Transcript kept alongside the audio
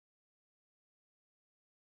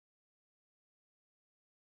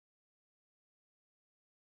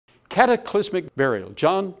cataclysmic burial.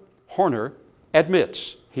 John Horner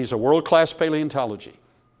admits, he's a world-class paleontology.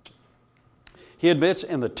 He admits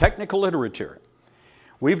in the technical literature,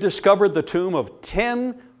 we've discovered the tomb of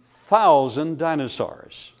 10,000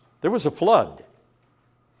 dinosaurs. There was a flood.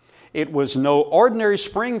 It was no ordinary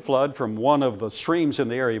spring flood from one of the streams in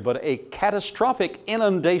the area, but a catastrophic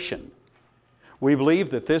inundation. We believe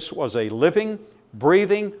that this was a living,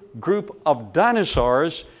 breathing group of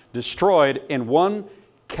dinosaurs destroyed in one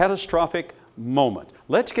catastrophic moment.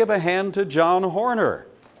 Let's give a hand to John Horner.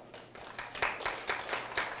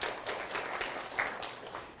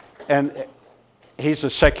 And he's a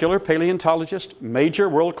secular paleontologist, major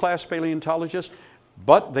world-class paleontologist,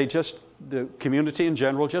 but the community in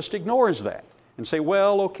general just ignores that and say,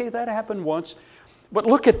 well, okay, that happened once. But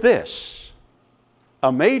look at this.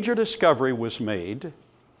 A major discovery was made.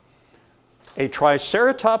 A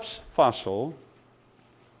Triceratops fossil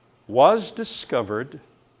was discovered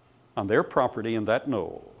on their property in that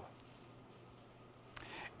knoll.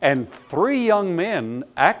 And 3 young men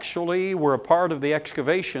actually were a part of the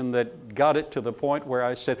excavation that got it to the point where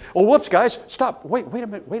I said, oh, whoops, guys, stop, wait a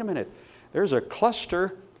minute. There's a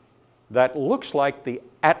cluster that looks like the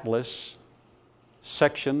atlas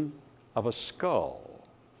section of a skull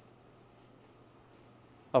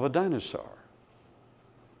of a dinosaur.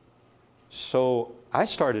 So I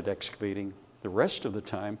started excavating the rest of the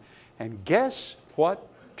time, and guess what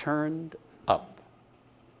turned up?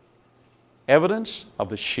 Evidence of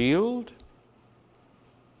the shield,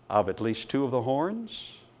 of at least 2 of the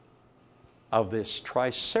horns, of this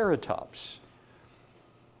Triceratops.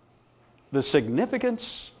 The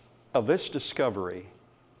significance of this discovery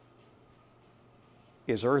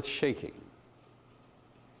is earth-shaking,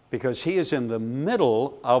 because he is in the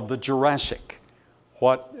middle of the Jurassic,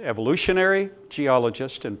 what evolutionary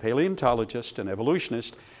geologists and paleontologists and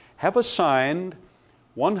evolutionists have assigned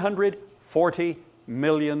 140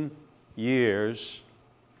 million years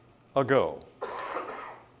ago,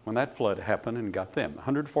 when that flood happened and got them.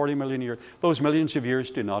 140 million years. Those millions of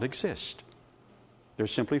years do not exist. They're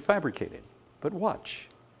simply fabricated. But watch.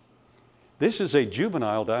 This is a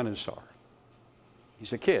juvenile dinosaur.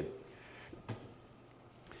 He's a kid.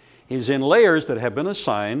 He's in layers that have been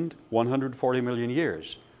assigned 140 million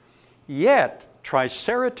years. Yet,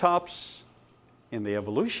 Triceratops, in the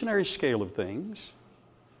evolutionary scale of things,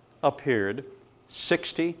 appeared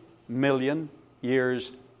 60 million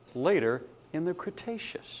years later in the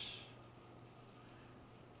Cretaceous.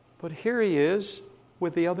 But here he is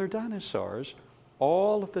with the other dinosaurs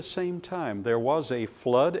all at the same time. There was a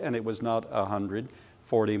flood, and it was not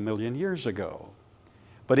 140 million years ago.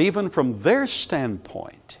 But even from their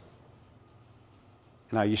standpoint,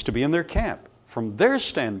 and I used to be in their camp, from their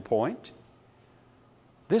standpoint,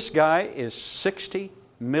 this guy is 60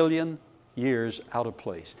 million years out of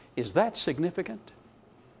place. Is that significant?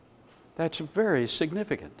 That's very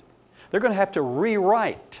significant. They're going to have to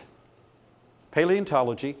rewrite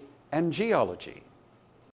paleontology and geology.